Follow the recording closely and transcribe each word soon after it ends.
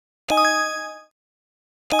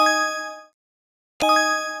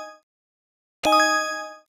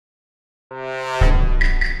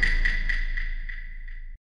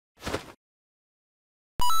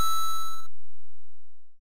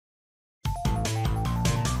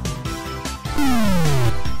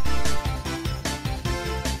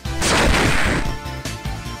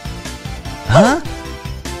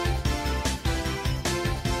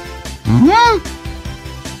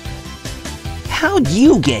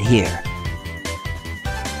you get here?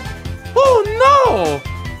 Oh no!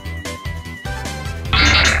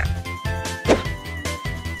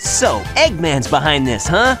 So, Eggman's behind this,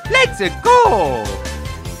 huh? Let's go!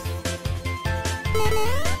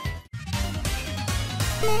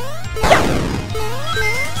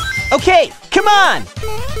 Okay, come on!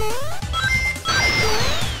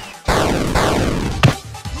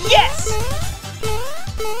 Yes!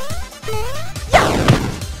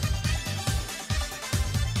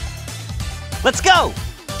 Let's go!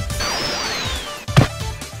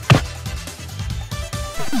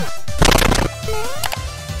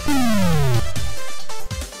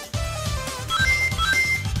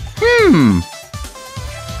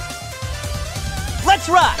 Let's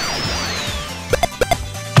rock!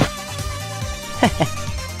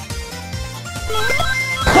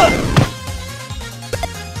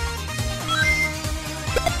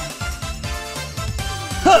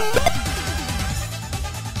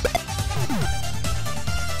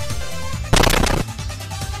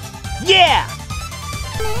 Yeah!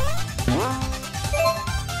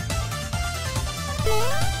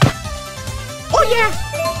 Oh yeah!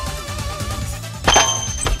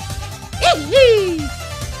 Hee-hee!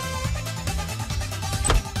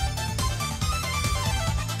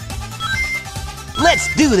 Let's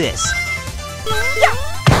do this! Yeah!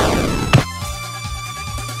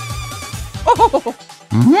 Oh!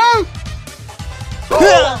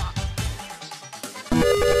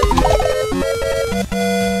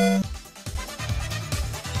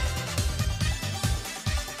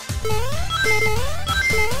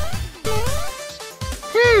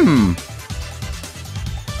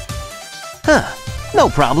 Huh, no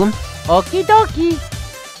problem. Okie dokie!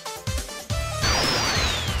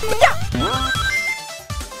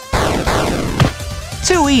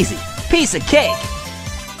 Too easy. Piece of cake.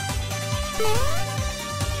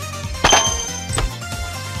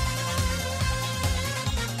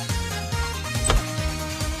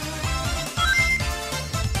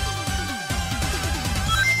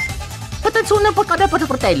 Patatsuna po kada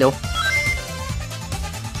pataportelo.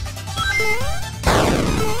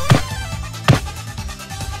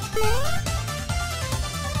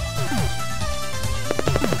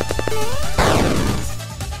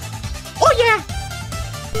 Oh yeah!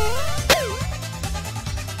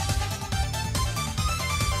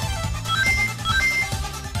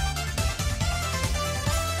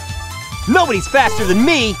 Nobody's faster than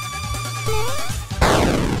me.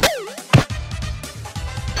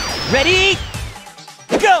 Ready?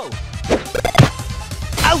 Go!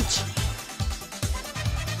 Ouch!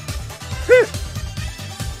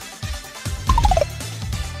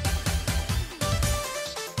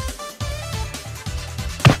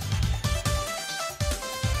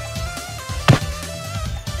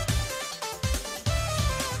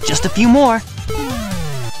 Just a few more.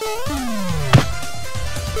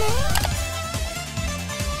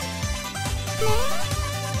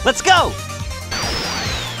 Let's go!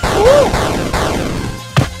 Woo!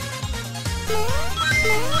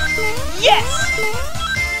 Yes!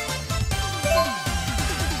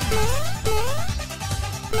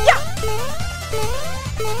 Yeah!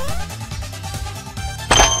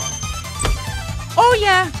 Oh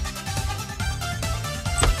yeah!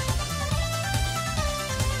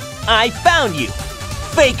 I found you,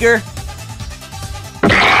 faker!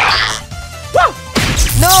 Whoa!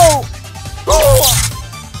 No!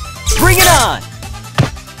 Bring it on!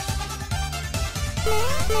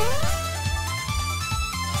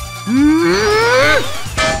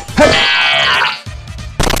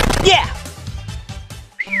 Yeah!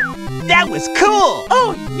 That was cool!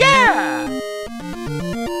 Oh yeah!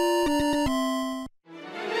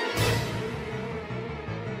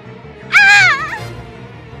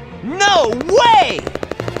 No way!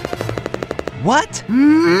 What?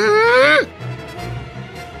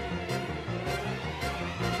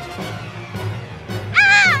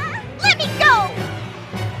 Let me go!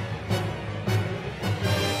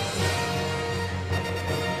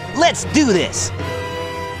 Let's do this!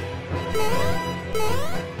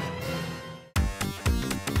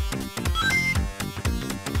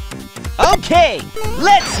 Okay,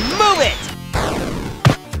 let's move it!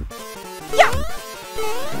 Yeah!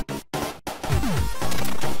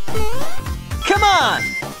 Come on!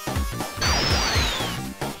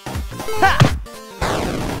 Ha!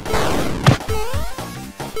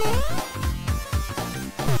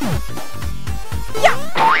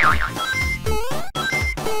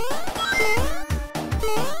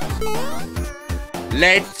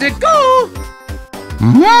 Let's go!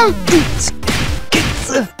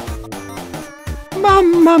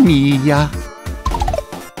 Mamma mia!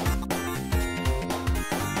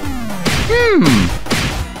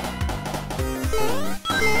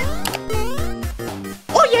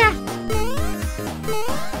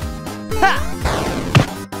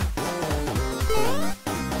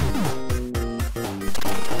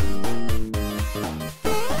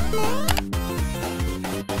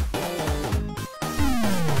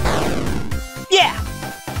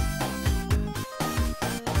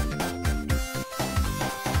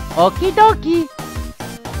 Okie dokie.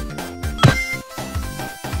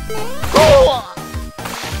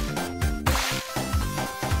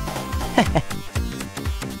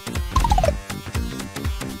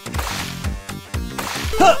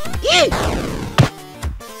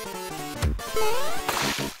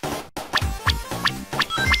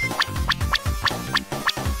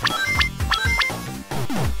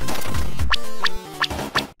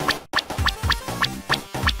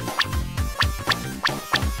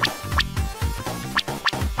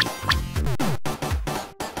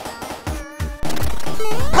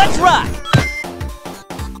 Let's rock!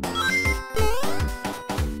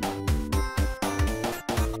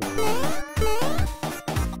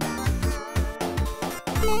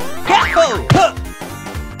 Yahoo! Huh!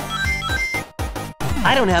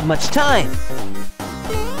 I don't have much time.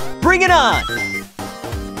 Bring it on!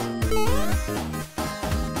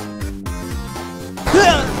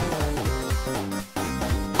 Huh!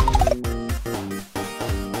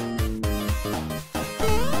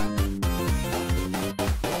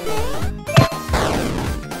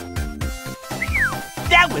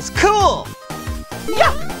 That was cool!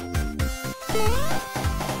 Yeah!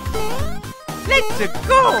 Let's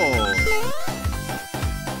go!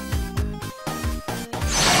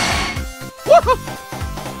 Woohoo!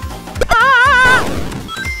 Ah!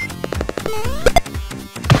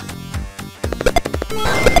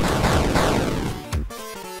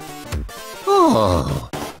 Oh.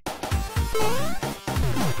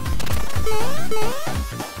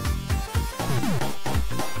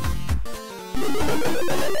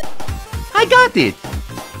 I got it!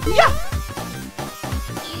 Yeah!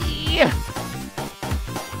 Yeah!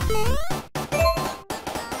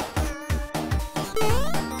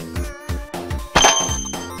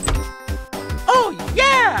 Oh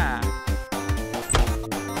yeah!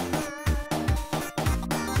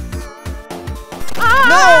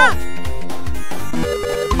 Ah!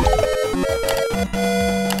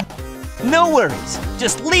 No worries.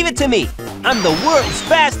 Just leave it to me. I'm the world's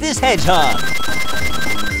fastest hedgehog.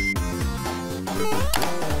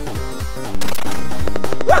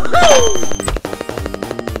 Woohoo!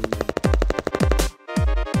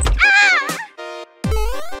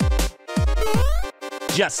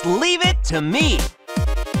 Just leave it to me.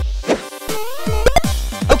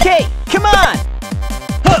 Okay, come on.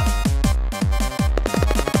 Huh.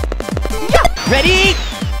 Yeah. Ready?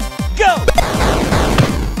 Go.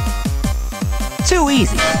 Too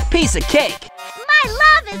easy. Piece of cake. My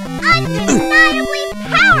love is undeniably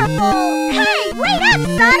powerful! Hey, wait up,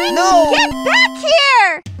 Sonic! No! Get back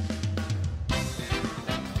here!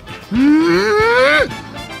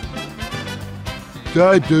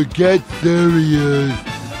 Time to get serious.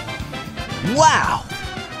 Wow.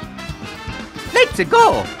 Let's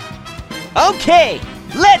go! Okay,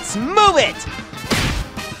 let's move it.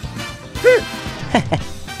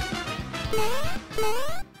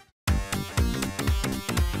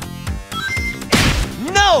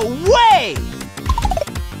 No way!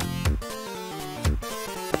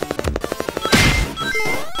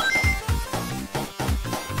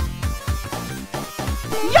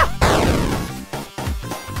 Yeah!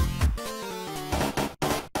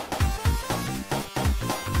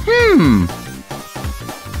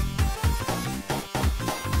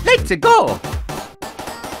 Let's go!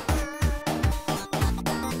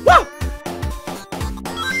 Whoa!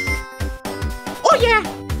 Oh yeah!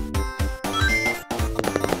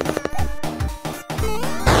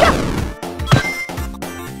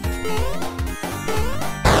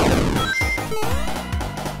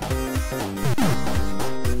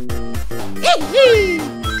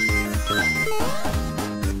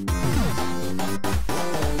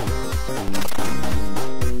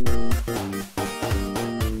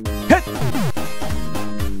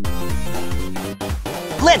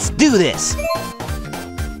 Let's do this.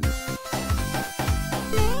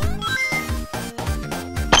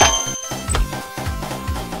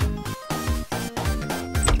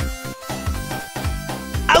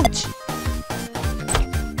 Ouch!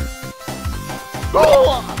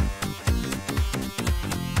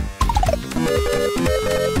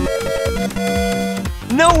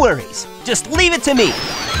 No worries. Just leave it to me.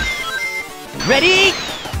 Ready?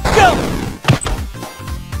 Go!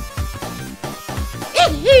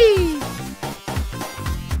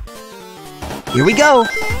 Here we go.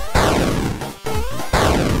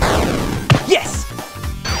 Yes!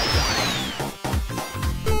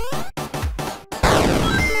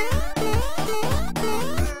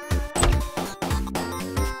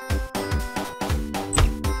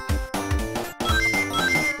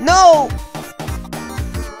 No!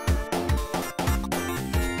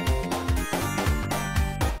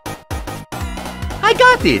 I got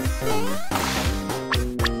got it!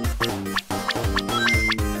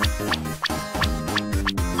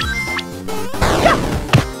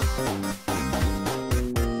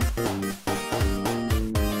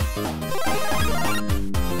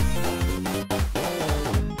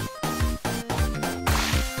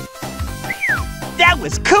 That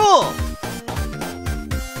was cool!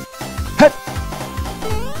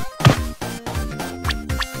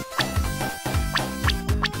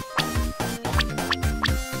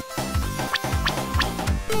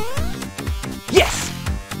 Yes!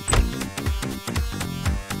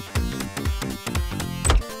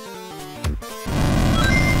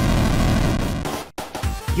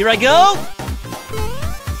 Here I go!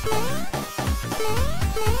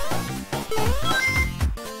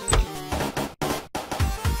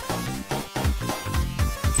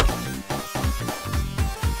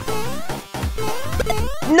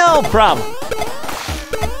 No problem.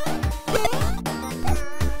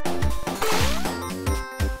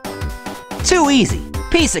 Too easy.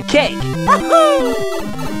 Piece of cake.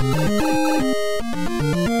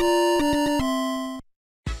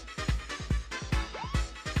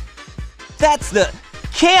 That's the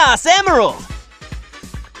Chaos Emerald.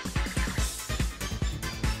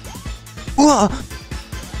 Whoa.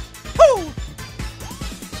 Woo.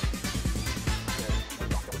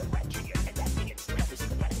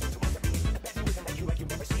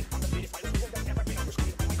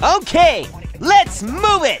 Okay, let's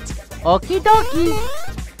move it! Okie dokie!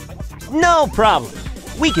 No problem.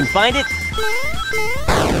 We can find it.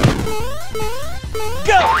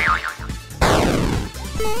 Go!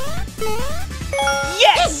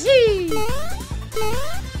 Yes!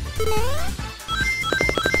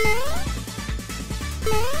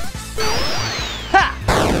 Ha!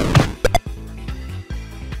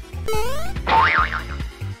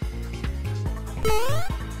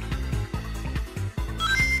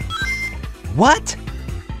 What?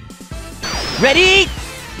 Ready?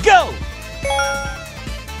 Go!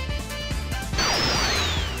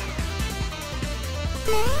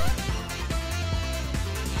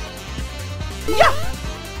 Yeah!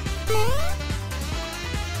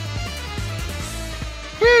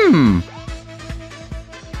 Woohoo!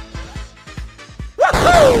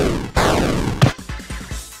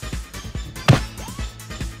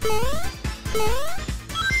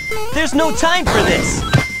 There's no time for this!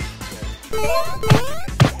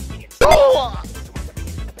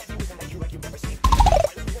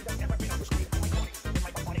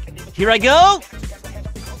 Here I go!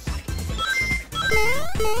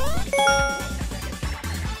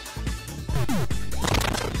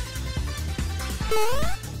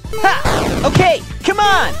 Ha! Okay, come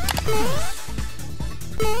on!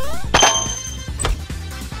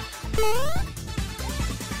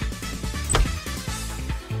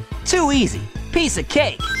 Too easy. Piece of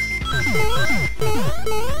cake.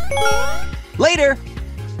 Later!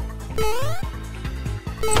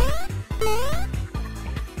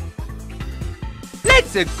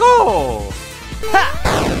 Let's go! Ha!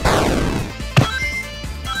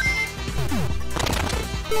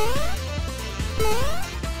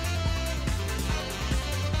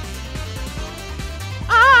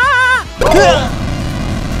 Ah!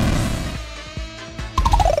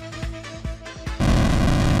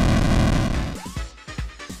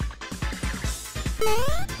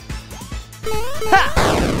 Ha!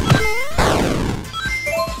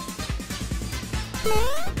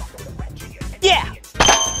 Yeah!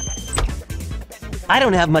 I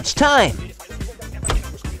don't have much time.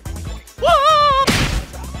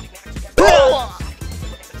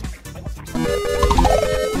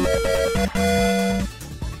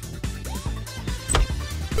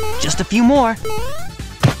 Just a few more.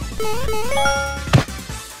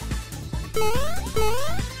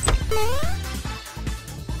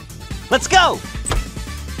 Let's go!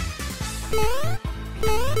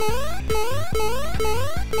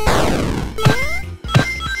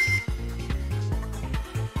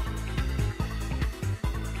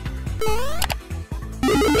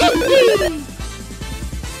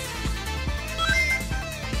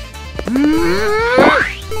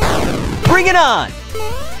 Bring it on!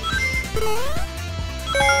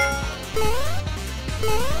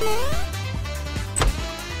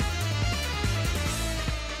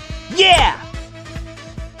 Yeah!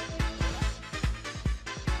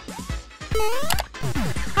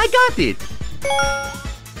 I got it!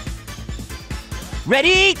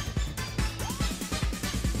 Ready?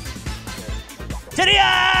 To the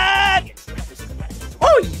end!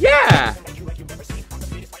 Oh yeah!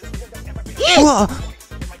 Whoa.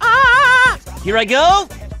 Ah! Here I go!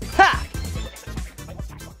 Ha!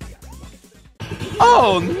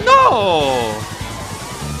 Oh no!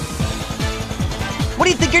 What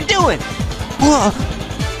do you think you're doing?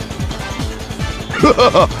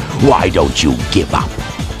 Why don't you give up?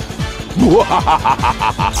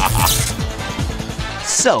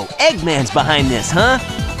 So, Eggman's behind this, huh?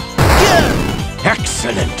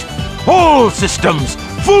 Excellent! All systems,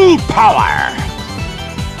 full power!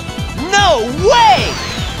 No way!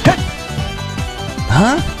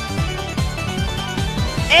 Huh?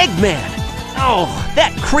 Eggman! Oh,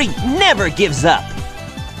 that creep never gives up.